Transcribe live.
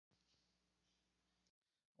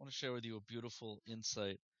I want to share with you a beautiful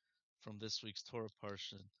insight from this week's Torah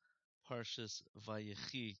parsha, Parshas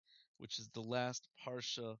Vayechi, which is the last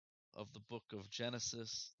parsha of the book of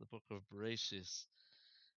Genesis, the book of Bereshis,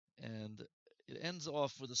 and it ends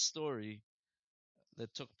off with a story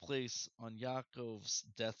that took place on Yaakov's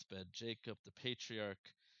deathbed. Jacob, the patriarch,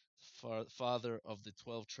 father of the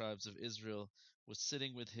 12 tribes of Israel, was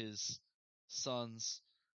sitting with his sons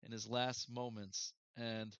in his last moments.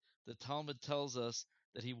 And the Talmud tells us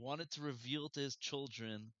that he wanted to reveal to his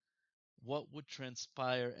children what would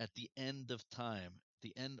transpire at the end of time,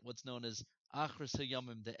 the end, what's known as Achris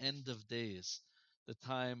Hayamim, the end of days, the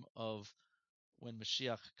time of when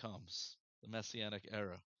Mashiach comes, the Messianic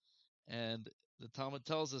era. And the Talmud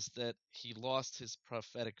tells us that he lost his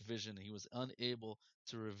prophetic vision. He was unable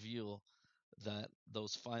to reveal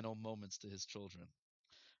those final moments to his children.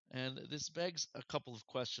 And this begs a couple of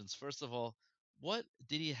questions. First of all, what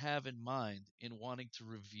did he have in mind in wanting to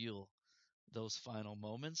reveal those final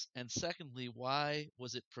moments? And secondly, why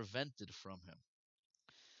was it prevented from him?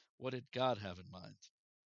 What did God have in mind?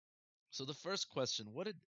 So the first question, what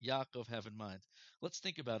did Yaakov have in mind? Let's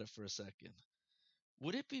think about it for a second.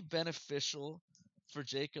 Would it be beneficial for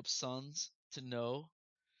Jacob's sons to know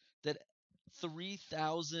that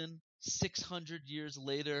 3,600 years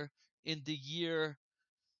later, in the year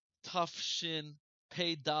Tafshin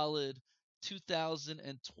Pei Dalid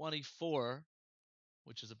 2024,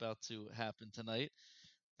 which is about to happen tonight,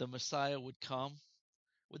 the Messiah would come?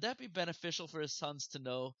 Would that be beneficial for his sons to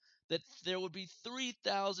know that there would be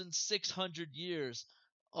 3,600 years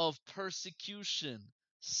of persecution,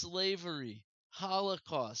 slavery,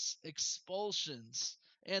 Holocaust, expulsions,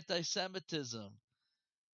 anti Semitism,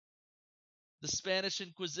 the Spanish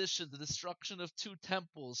Inquisition, the destruction of two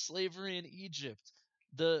temples, slavery in Egypt,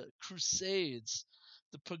 the Crusades,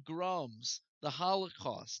 the pogroms, the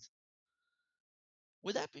Holocaust?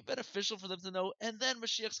 Would that be beneficial for them to know? And then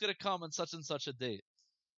Mashiach's going to come on such and such a date.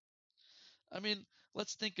 I mean,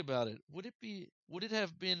 let's think about it. Would it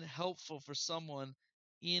have been helpful for someone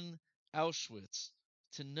in Auschwitz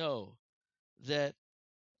to know that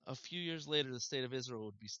a few years later the state of Israel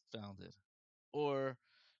would be founded, or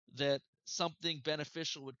that something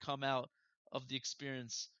beneficial would come out of the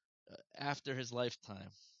experience after his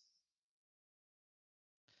lifetime?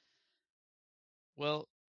 Well,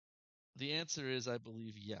 the answer is, I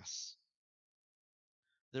believe, yes.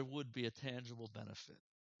 There would be a tangible benefit.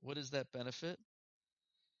 What is that benefit?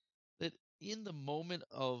 That in the moment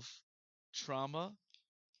of trauma,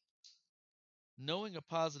 knowing a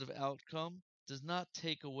positive outcome does not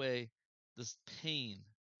take away the pain,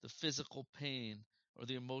 the physical pain, or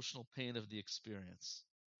the emotional pain of the experience,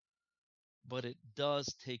 but it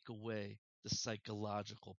does take away the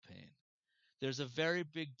psychological pain. There's a very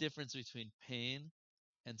big difference between pain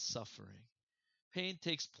and suffering. Pain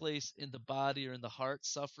takes place in the body or in the heart,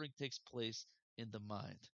 suffering takes place in the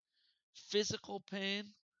mind. Physical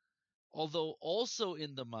pain, although also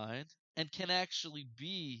in the mind and can actually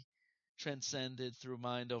be transcended through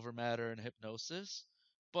mind over matter and hypnosis,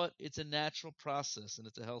 but it's a natural process and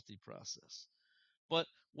it's a healthy process. But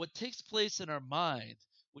what takes place in our mind,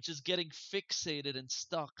 which is getting fixated and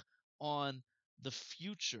stuck on the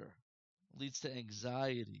future, leads to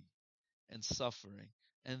anxiety and suffering,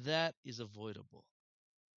 and that is avoidable.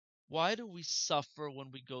 Why do we suffer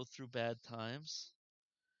when we go through bad times?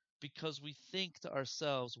 Because we think to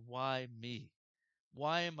ourselves, why me?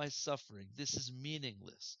 Why am I suffering? This is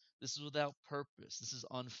meaningless. This is without purpose. This is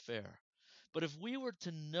unfair. But if we were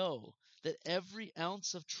to know that every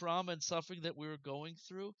ounce of trauma and suffering that we were going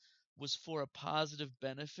through was for a positive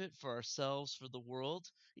benefit for ourselves, for the world,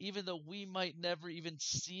 even though we might never even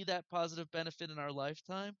see that positive benefit in our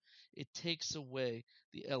lifetime, it takes away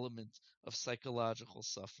the element of psychological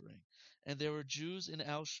suffering. And there were Jews in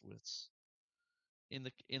Auschwitz, in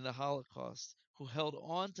the Holocaust, who held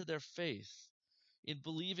on to their faith in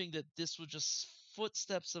believing that this were just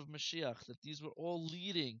footsteps of Mashiach, that these were all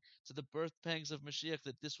leading to the birth pangs of Mashiach,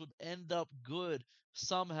 that this would end up good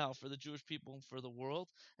somehow for the Jewish people and for the world,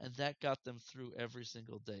 and that got them through every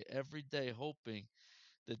day hoping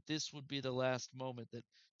that this would be the last moment, that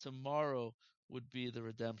tomorrow would be the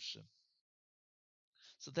redemption.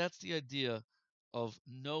 So that's the idea of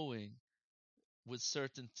knowing with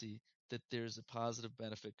certainty that there's a positive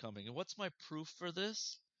benefit coming. And what's my proof for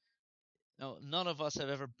this? Now, none of us have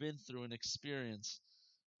ever been through an experience,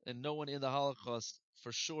 and no one in the Holocaust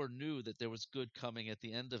for sure knew that there was good coming at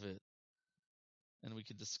the end of it. And we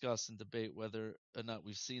could discuss and debate whether or not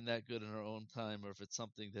we've seen that good in our own time, or if it's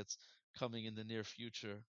something that's coming in the near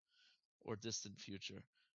future or distant future.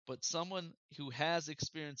 But someone who has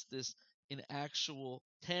experienced this in actual,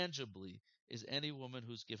 tangibly, is any woman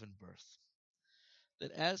who's given birth.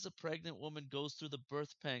 That as a pregnant woman goes through the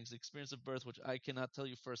birth pangs, the experience of birth, which I cannot tell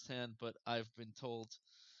you firsthand, but I've been told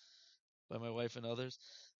by my wife and others,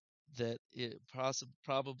 that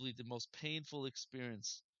probably the most painful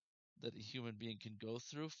experience that a human being can go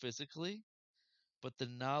through physically, but the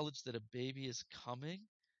knowledge that a baby is coming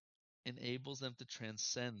enables them to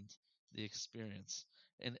transcend the experience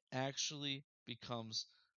and actually becomes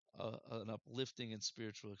an uplifting and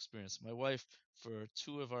spiritual experience. My wife, for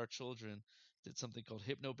two of our children, did something called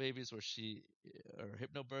hypnobabies, where or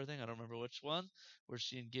hypnobirthing, I don't remember which one, where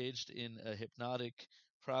she engaged in a hypnotic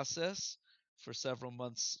process for several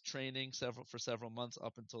months training, for several months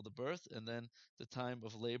up until the birth, and then the time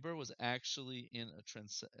of labor was actually in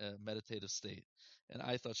a meditative state. And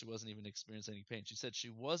I thought she wasn't even experiencing any pain. She said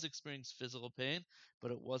she was experiencing physical pain,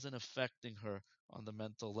 but it wasn't affecting her on the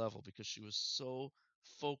mental level because she was so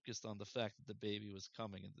focused on the fact that the baby was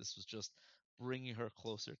coming, and this was just bringing her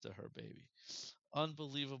closer to her baby.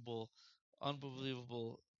 Unbelievable,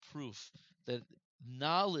 unbelievable proof that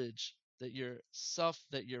knowledge that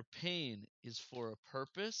that your pain is for a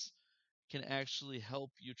purpose can actually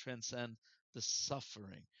help you transcend the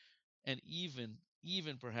suffering and even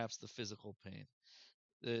perhaps the physical pain.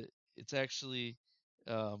 It's actually,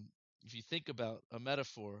 if you think about a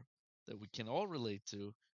metaphor that we can all relate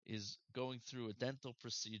to, is going through a dental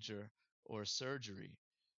procedure or surgery,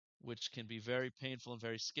 which can be very painful and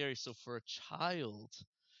very scary. So for a child,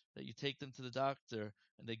 that you take them to the doctor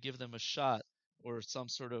and they give them a shot or some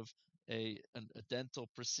sort of a dental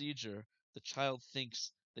procedure, the child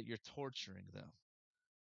thinks that you're torturing them.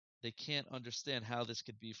 They can't understand how this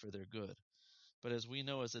could be for their good. But as we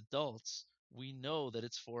know as adults, we know that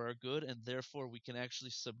it's for our good, and therefore we can actually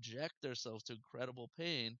subject ourselves to incredible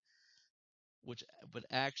pain, which but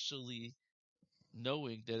actually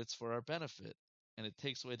knowing that it's for our benefit. And it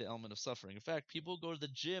takes away the element of suffering. In fact, people who go to the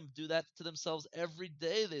gym do that to themselves every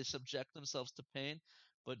day. They subject themselves to pain,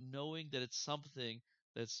 but knowing that it's something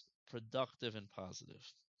that's productive and positive.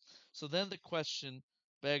 So then the question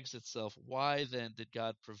begs itself, why then did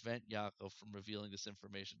God prevent Yaakov from revealing this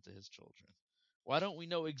information to his children? Why don't we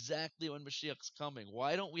know exactly when Mashiach's coming?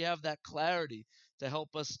 Why don't we have that clarity to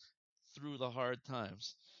help us through the hard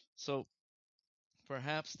times? So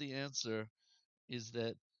perhaps the answer is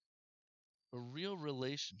that a real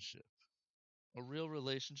relationship, a real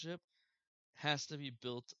relationship has to be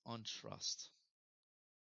built on trust.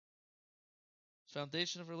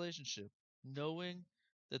 Foundation of relationship, knowing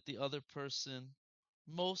that the other person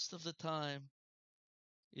most of the time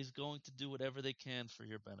is going to do whatever they can for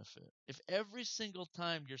your benefit. If every single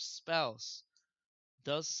time your spouse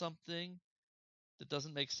does something that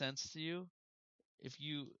doesn't make sense to you, if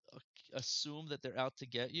you assume that they're out to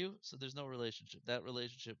get you, so there's no relationship. That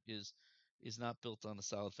relationship is not built on a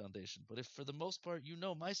solid foundation. But if for the most part you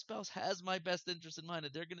know my spouse has my best interest in mind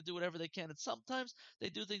and they're going to do whatever they can, and sometimes they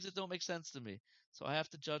do things that don't make sense to me, so I have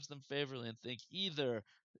to judge them favorably and think either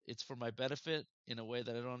it's for my benefit in a way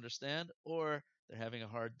that I don't understand, or they're having a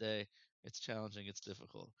hard day, it's challenging, it's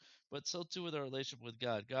difficult. But so too with our relationship with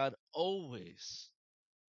God. God always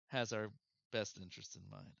has our best interest in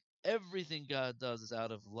mind. Everything God does is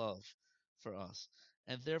out of love for us.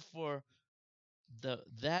 And therefore,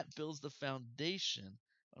 that builds the foundation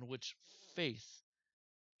on which faith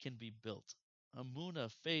can be built.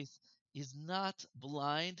 Amuna, faith, is not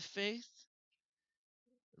blind faith.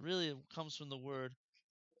 Really, it comes from the word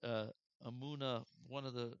uh, amuna. One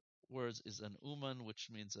of the words is an uman, which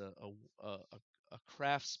means a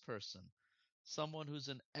craftsperson, someone who's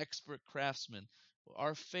an expert craftsman.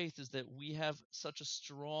 Our faith is that we have such a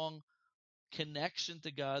strong connection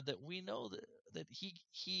to God that we know that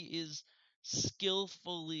He is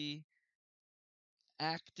skillfully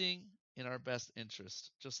acting in our best interest,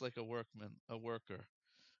 just like a worker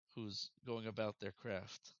who's going about their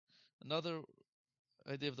craft. Another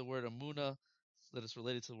idea of the word amuna that is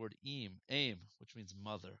related to the word aim, which means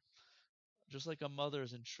mother. Just like a mother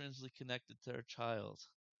is intrinsically connected to her child,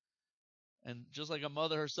 and just like a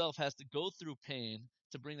mother herself has to go through pain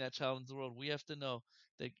to bring that child into the world, we have to know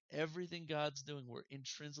that everything God's doing, we're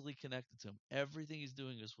intrinsically connected to Him. Everything He's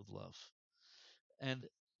doing is with love. And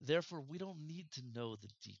therefore, we don't need to know the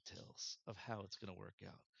details of how it's going to work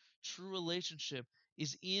out. True relationship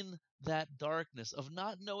is in that darkness of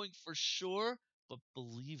not knowing for sure, but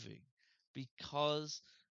believing because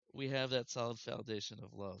we have that solid foundation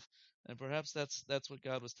of love. And perhaps that's what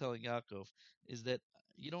God was telling Yaakov, is that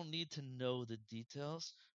you don't need to know the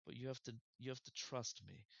details, but you have to trust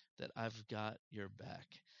me that I've got your back.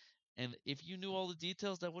 And if you knew all the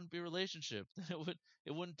details, that wouldn't be a relationship.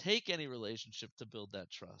 It wouldn't take any relationship to build that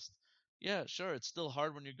trust. Yeah, sure, it's still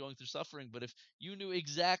hard when you're going through suffering, but if you knew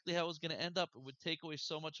exactly how it was going to end up, it would take away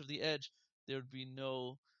so much of the edge. There would be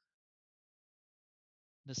no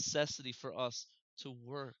necessity for us to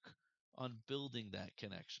work on building that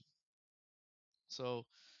connection. So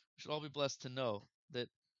we should all be blessed to know that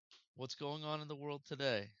what's going on in the world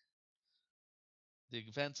today, the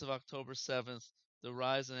events of October 7th, the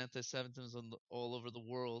rise in anti-Semitism all over the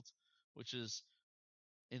world, which is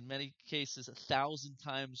in many cases 1,000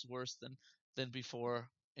 times worse than before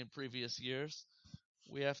in previous years,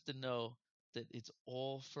 we have to know that it's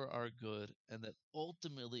all for our good, and that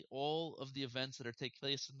ultimately all of the events that are taking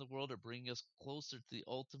place in the world are bringing us closer to the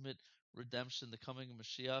ultimate redemption, the coming of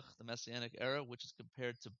Mashiach, the Messianic era, which is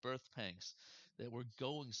compared to birth pangs, that we're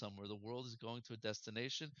going somewhere. The world is going to a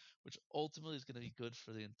destination, which ultimately is going to be good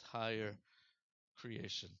for the entire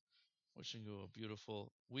creation. Wishing you a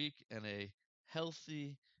beautiful week and a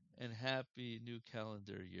healthy and happy new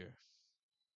calendar year.